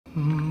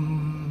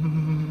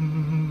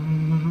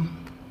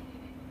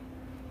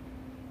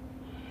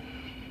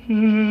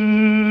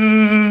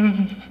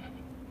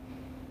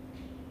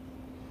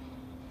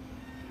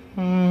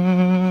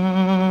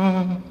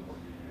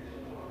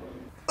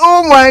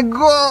Oh my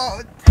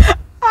God!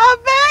 I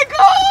beg,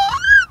 oh,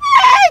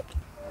 I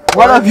beg.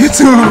 What have you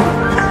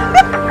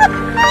two?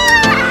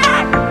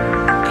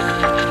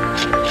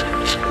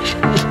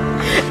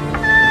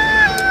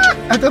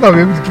 I thought I'd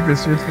be able to keep a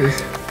straight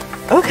face.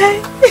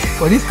 Okay.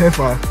 For this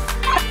heifer,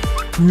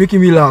 you're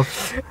making me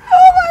laugh. Oh my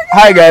God.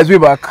 Hi guys, we're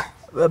back.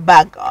 We're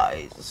back,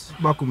 guys.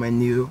 Back with my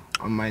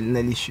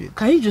Nelly shit.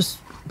 Can you just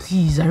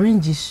please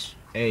arrange this?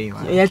 Hey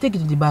man. Yeah, take it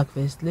to the back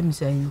first. Let me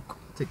see how you look.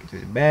 Take it to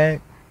the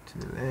back, to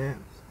the left,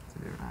 to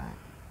the right,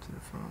 to the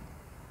front.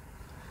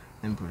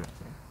 Then put it up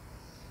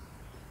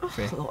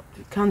there. Oh,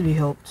 it can't be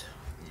helped.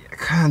 Yeah,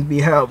 can't be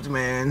helped,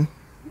 man.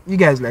 You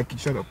guys like it,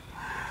 shut up.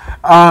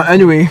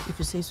 Anyway, If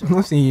you say so. I'm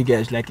not saying you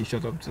guys like it,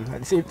 shut up too at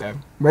the same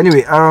time. But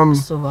anyway,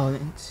 So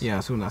violent. yeah,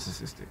 so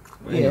narcissistic.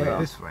 But Yeah.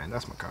 anyway, it's fine.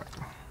 That's my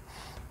character.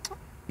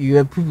 You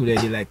have people that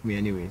they like me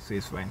anyway, so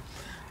it's fine.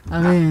 I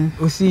mean,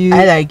 We'll see you.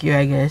 I like you,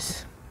 I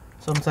guess.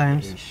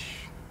 Sometimes.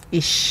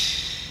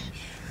 Ish.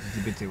 It's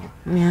debatable.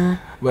 Yeah.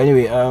 But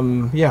anyway,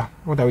 yeah.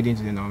 What are we doing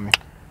today, Naomi?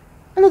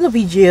 Another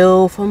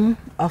video from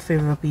our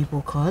favorite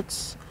people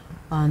cuts,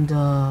 and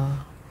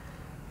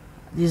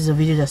this is a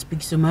video that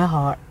speaks to my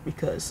heart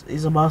because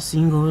it's about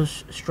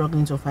singles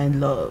struggling to find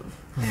love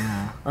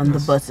Yeah. on the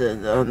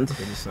button, and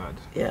Pretty sad.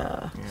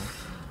 yeah, Yeah.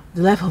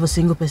 the life of a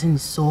single person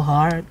is so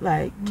hard.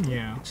 Like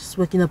Yeah. just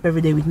waking up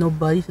every day with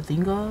nobody to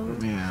think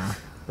of, Yeah.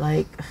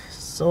 like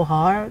so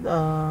hard.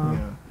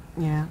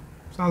 Yeah,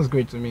 Sounds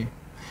great to me.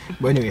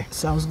 But anyway.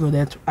 sounds good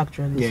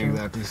actually. Yeah, so.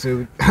 exactly.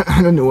 So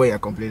I don't know what you're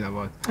complaining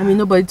about. I mean,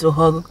 nobody to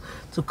hug,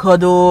 to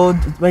cuddle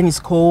when it's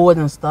cold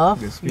and stuff.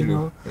 There's You pillow,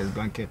 know. there's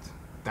blanket.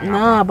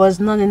 Nah, but it's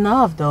not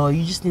enough though.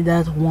 You just need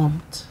that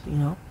warmth, you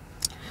know.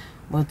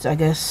 But I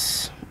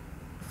guess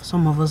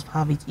some of us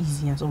have it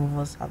easy and some of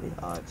us have it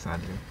hard.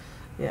 Sadly.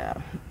 Yeah.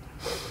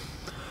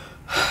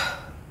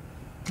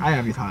 I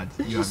have it hard.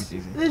 You have it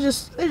easy. They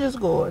just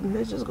go on.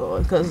 They just go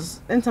on. Because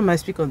anytime I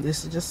speak on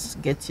this, it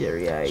just gets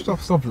teary-eyed.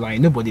 Stop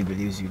lying. Nobody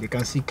believes you. They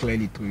can see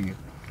clearly through you.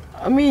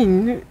 I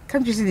mean,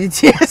 can't you see the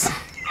tears?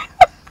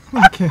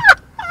 Okay.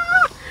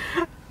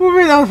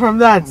 Moving on from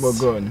that. But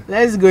go on.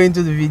 Let's go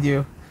into the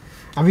video.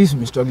 Have you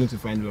been struggling to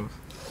find love?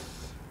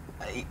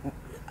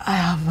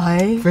 Have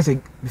I? First,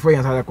 before you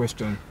answer that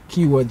question,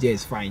 keyword there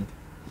is find.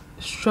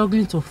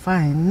 Struggling to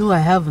find? No, I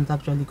haven't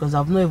actually, because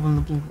I've not even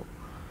looking for.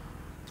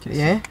 Okay,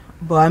 Yeah,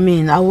 but I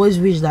mean, I always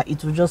wish that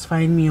it would just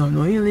find me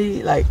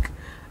unknowingly, like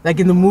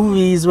in the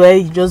movies where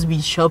you just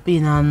be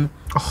shopping and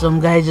some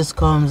guy just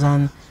comes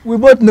and we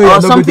both know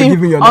you're not going to give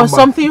me your number. or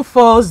something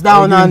falls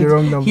down Or give me the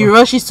wrong and number. he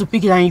rushes to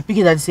pick it and you pick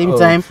it at the same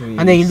time, please.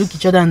 and then you look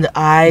each other in the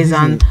eyes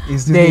and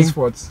it's then Disney's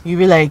fault. you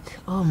be like,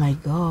 oh my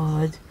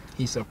god,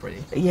 He's so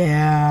pretty.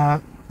 yeah.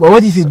 But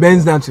what if he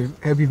bends down to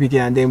help you pick it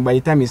and then by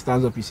the time he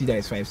stands up, you see that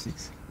it's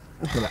 5'6"?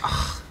 You're like,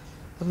 ah.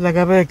 I'm like,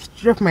 I better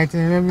drop my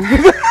thing. Let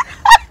me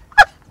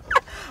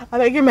I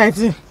like, give my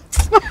thing.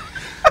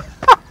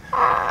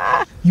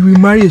 You will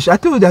marry I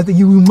told you that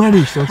you will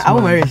marry a short man. I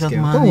won't marry a short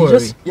man.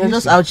 You're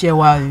just out here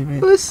wild.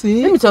 We'll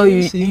see. Let me tell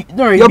you, don't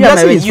worry, Your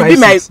blessing is you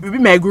be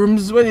my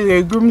groom's. What is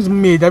it? Groom's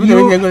maid.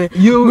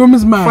 You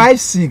groom's man.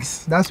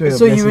 5'6". That's where.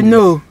 So you will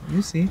know.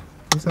 You see.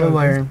 Don't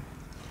worry.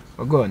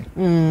 Oh, go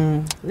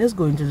on. Let's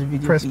go into the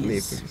video. Press please.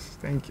 play, please.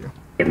 Thank you.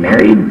 Get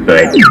married,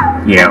 but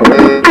you know.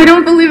 I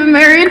don't believe in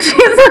marriage.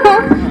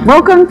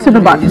 Welcome to the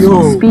button,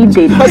 Yo. speed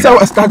dating. That's how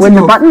I started When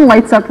the off. button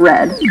lights up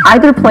red,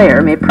 either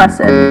player may press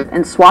it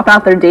and swap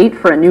out their date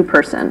for a new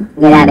person.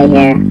 Get out of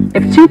here.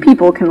 If two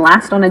people can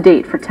last on a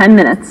date for 10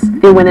 minutes,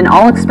 they win an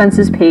all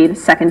expenses paid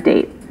second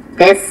date.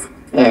 This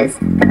is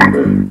the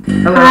button.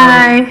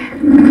 Hi.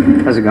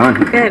 How's it going?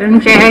 Good. I'm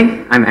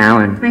Jay. I'm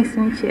Alan. Nice to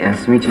meet you.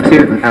 Nice to meet you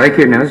too. I like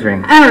your nose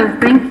ring. Oh,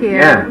 thank you.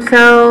 Yeah.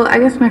 So I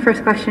guess my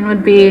first question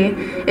would be,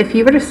 if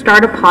you were to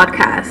start a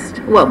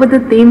podcast, what would the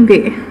theme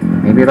be?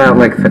 Maybe about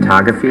like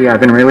photography.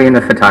 I've been really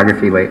into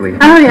photography lately.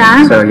 Oh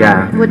yeah. So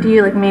yeah. What do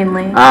you like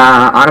mainly?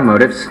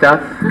 Automotive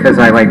stuff because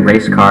I like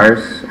race cars.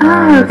 Oh,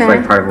 That's okay.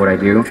 like part of what I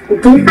do.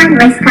 Do you find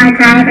race car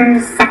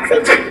drivers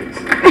sexy?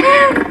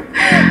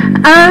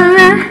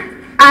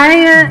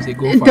 I Say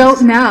go fast.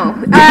 don't know.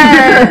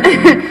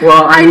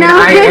 Well, I mean, know.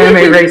 I am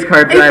a race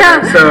car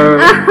driver. So,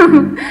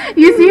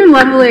 You seem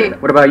lovely.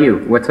 what about you?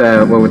 What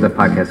would the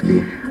podcast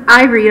be?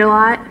 I read a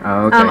lot.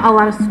 Oh, okay. A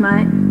lot of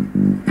smut.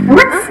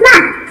 What's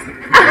that?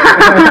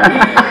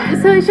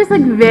 So it's just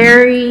like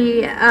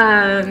very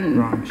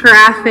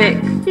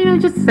graphic, you know,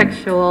 just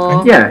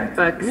sexual Yeah.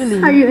 books.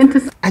 Really? Are you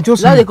into? I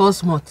just. That they call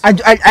smart. I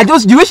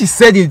just the way she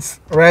said it,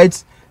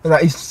 right?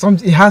 Like it's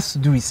something. It has to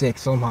do with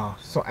sex somehow.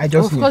 So I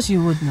just. Of course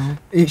you would know.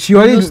 She You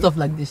already. know stuff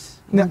like this.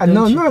 No, don't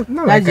no, you?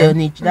 no. That's like your I-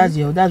 niche. That's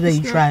where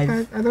you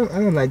thrive. I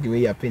don't like the way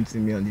you're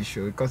painting me on this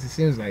show because it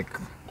seems like.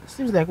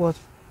 Seems like what?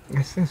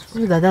 It seems.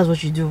 Seems like that's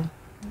what you do.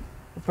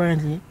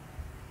 Apparently.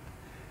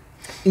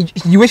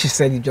 The way she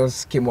said it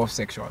just came off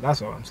sexual.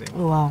 That's all I'm saying.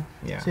 Oh wow.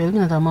 Yeah. So you're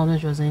looking at her mouth when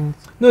she was saying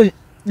it. No,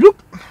 look.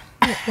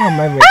 Why am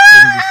I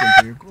explaining this thing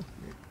to you?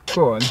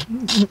 Go on.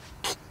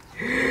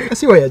 I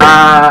see what you're doing.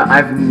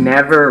 I've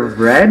never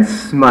read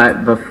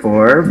smut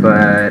before,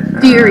 but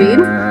Do you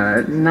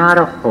read? Not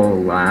a whole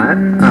lot.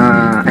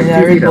 I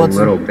Yeah, do read a books.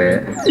 little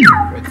bit.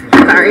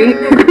 Sorry.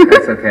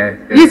 That's okay.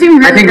 You seem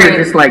really I think great.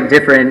 we're just like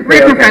different.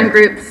 Different okay. friend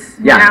groups.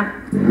 Yeah.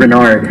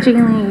 Renard.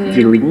 Jayleen.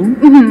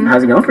 Jeline?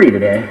 How's it going for you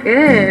today?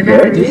 Good.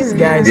 Good. These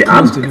guys Dude,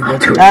 I'm close to the bottom.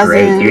 doing As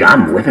great, in- dude.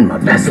 I'm living my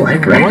best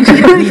life right Once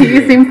now.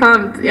 You seem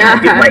pumped. Yeah.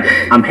 Dude, like,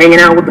 I'm hanging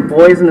out with the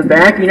boys in the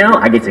back, you know?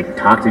 I get to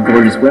talk to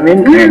gorgeous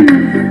women,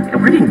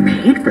 and we're getting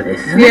paid for this.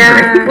 Isn't it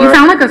Yeah, great? you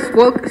sound like a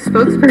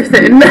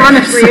spokesperson,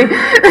 honestly.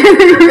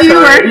 You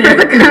work for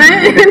the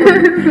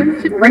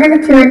cunt. What are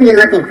the two of you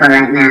looking for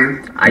right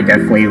now? I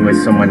definitely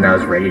was someone that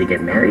was ready to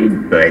get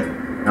married, but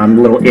I'm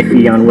a little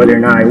iffy on whether or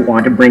not I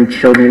want to bring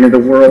children into the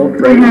world,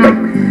 right?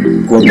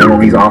 Like, global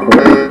warming's awful.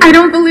 I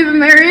don't believe in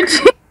marriage.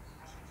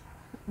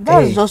 That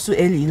was Hey. just too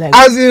early. Like,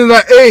 As in,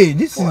 like, hey,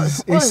 this is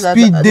a what is that?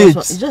 speed date.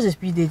 It's just a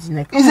speed dating.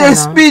 Like, It's come a on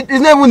now. speed. It's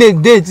not even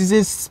a date. It's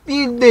a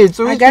speed date.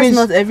 So I which guess means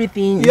not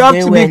everything is you have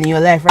going to well be- in your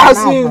life right as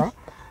now, in- bro.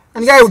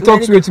 And the guy who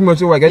talks way too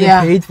much, oh, I getting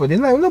Yeah. paid for this.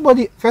 Like,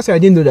 nobody. First, I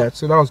didn't know that,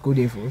 so that was good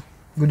info.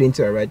 Good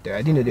intel right there.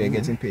 I didn't know they were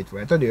getting paid for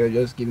it. I thought they were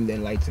just giving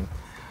them lighting.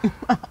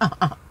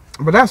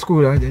 But that's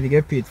cool, right? They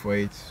get paid for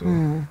it, so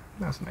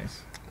that's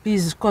nice.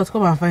 Please, Scott,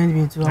 come and find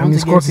me too. I I want mean,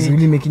 to get Scott is paid.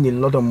 really making a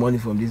lot of money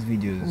from these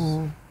videos.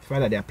 The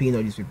fact that they are paying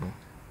all these people.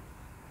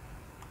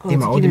 God, They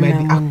might, or give they me might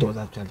be my money. actors,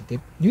 actually.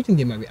 Do you think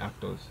they might be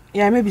actors?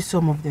 Yeah, maybe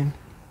some of them.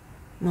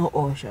 No,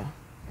 all sure.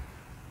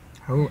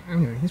 Oh,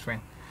 anyway, he's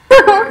fine.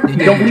 You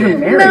don't believe in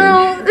marriage?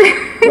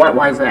 No.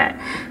 Why is that?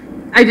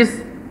 I just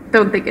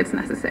don't think it's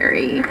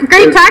necessary.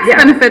 Great tax Yeah.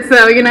 benefits,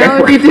 though, you know, if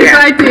Definitely, you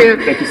yeah. decide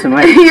to. Thank you so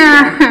much.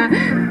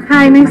 Yeah.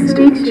 Hi, nice to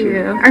meet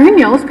you. Are your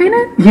nails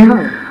painted?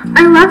 Yeah.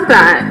 I love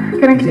that.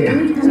 Can I see?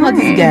 It's not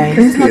this guy.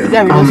 It's not the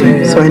guy we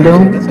just So I know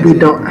we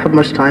don't have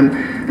much time,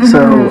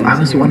 so I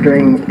was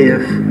wondering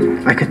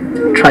if I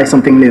could try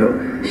something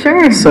new.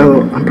 Sure.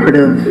 So I'm part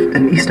of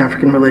an East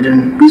African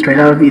religion, straight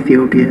out of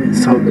Ethiopia,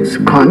 so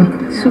Sukan.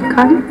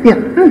 Sukan? Yeah.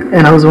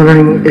 And I was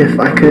wondering if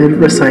I could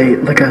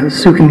recite like a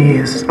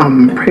Sudanese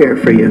prayer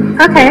for you.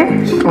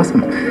 Okay.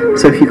 Awesome.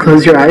 So if you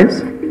close your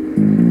eyes.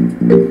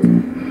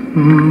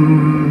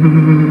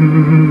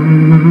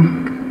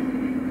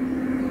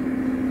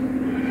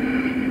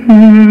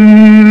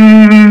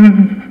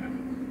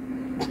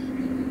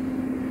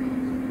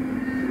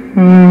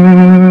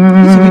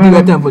 This will be the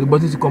right time for the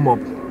button to come up.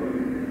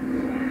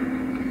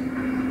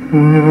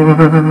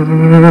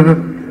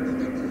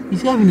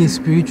 He's having a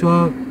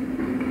spiritual.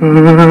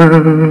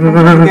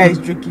 The guy is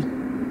tricky.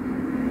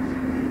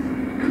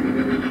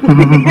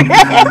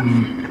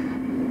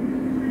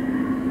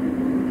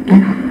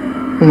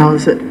 And that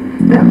was it.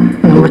 Yeah.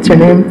 And what's your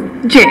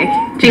name? Jay.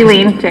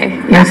 Jayleen. Jay.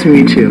 Yeah. Nice to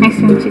meet you. Nice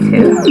to meet you,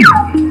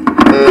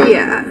 too.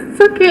 Yeah, it's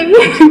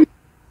okay.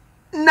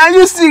 Now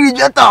you see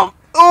reject them.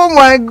 Oh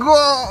my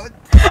god.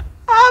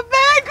 I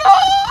beg,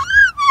 oh,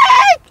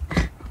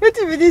 beg. Wait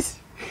a minute.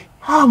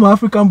 Ah, my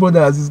African brother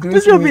has disgraced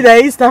This will me. be the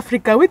East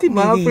Africa. Wait a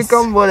minute. My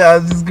African brother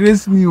has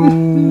disgraced me.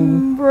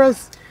 Oh.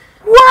 Bros.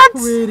 What?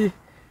 Really?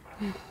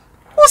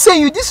 Who say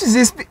you? This is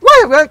a speed.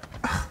 Why?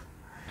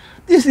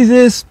 This is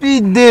a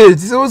speed date.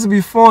 It's supposed to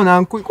be fun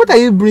and quick. What are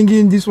you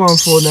bringing this one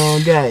for now,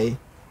 guy?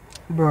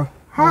 Bro.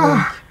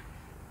 Ah.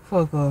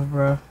 Fuck off,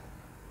 bro.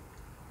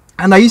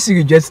 And I used to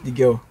reject the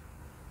girl.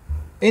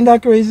 Ain't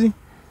that crazy?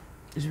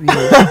 It's weird.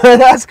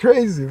 That's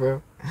crazy,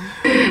 bro.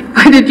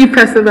 Why did you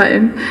press the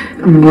button?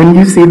 When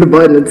you see the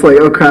button, it's like,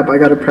 oh crap, I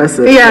gotta press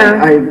it.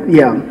 Yeah.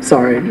 Yeah,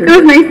 sorry. It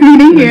was nice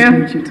meeting Nice to you.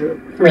 meet you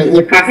too. Wait,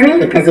 you pressed me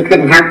because you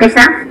couldn't help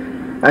yourself?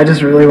 I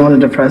just really wanted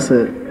to press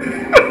it.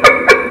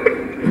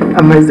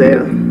 I'm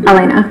Isaiah.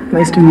 Elena,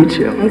 Nice to meet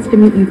you. nice to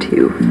meet you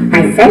too.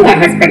 Isaiah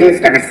has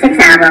produced over 6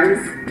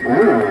 albums.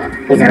 Oh,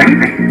 he's a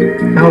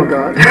rapper. Oh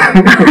god.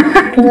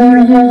 Can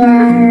you hear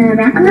you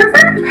rap a little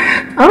something?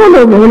 I don't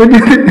know if I want to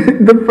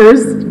do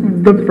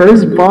the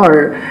first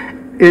bar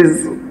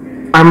is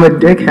I'm a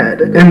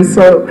dickhead, and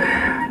so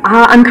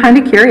I'm kind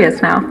of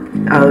curious now.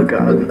 oh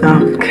god.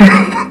 Okay.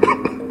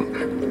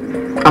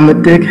 I'm a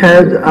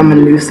dickhead. I'm a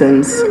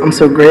nuisance. I'm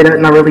so great at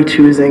not really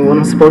choosing what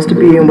I'm supposed to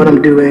be and what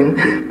I'm doing.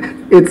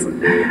 It's,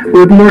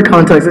 with more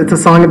context, it's a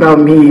song about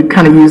me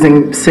kind of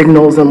using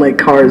signals and like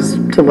cars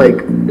to like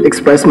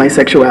express my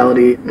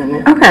sexuality. And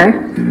yeah, Okay.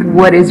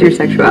 What is your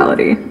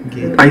sexuality?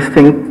 I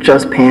think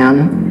just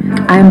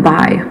pan. I'm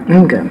bi.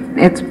 Okay.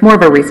 It's more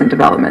of a recent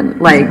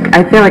development. Like,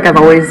 I feel like I've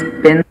always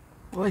been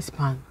What is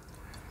pan?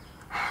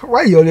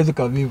 Why you always look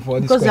at me for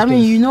this? Because I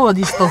mean, you know all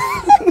this stuff.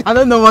 I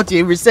don't know what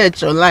you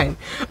research online,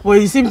 but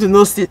you seem to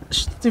know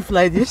stuff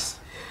like this.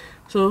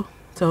 So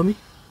tell me.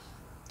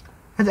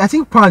 I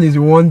think pan is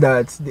the one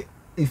that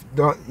if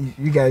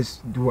you guys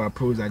do are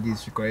pros at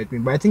this, you correct me.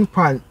 But I think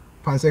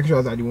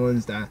pansexuals are the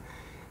ones that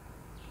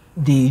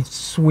they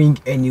swing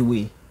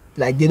anyway.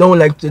 Like they don't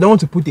want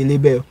to put a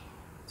label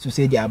to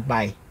say they are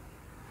bi,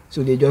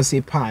 so they just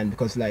say pan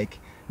because like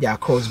they are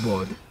cross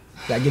board.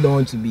 Like they don't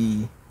want to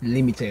be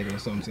limited or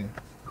something.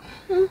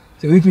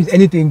 So which means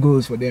anything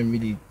goes for them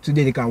really.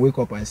 Today they can wake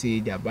up and say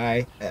they are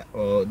bi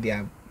or they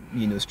are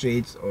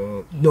straight,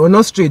 or no,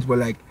 not straight, but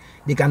like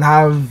they can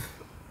have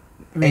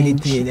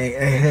anything.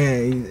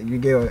 You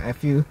get what I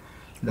feel.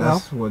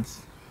 That's what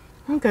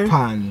Okay.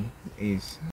 pan is.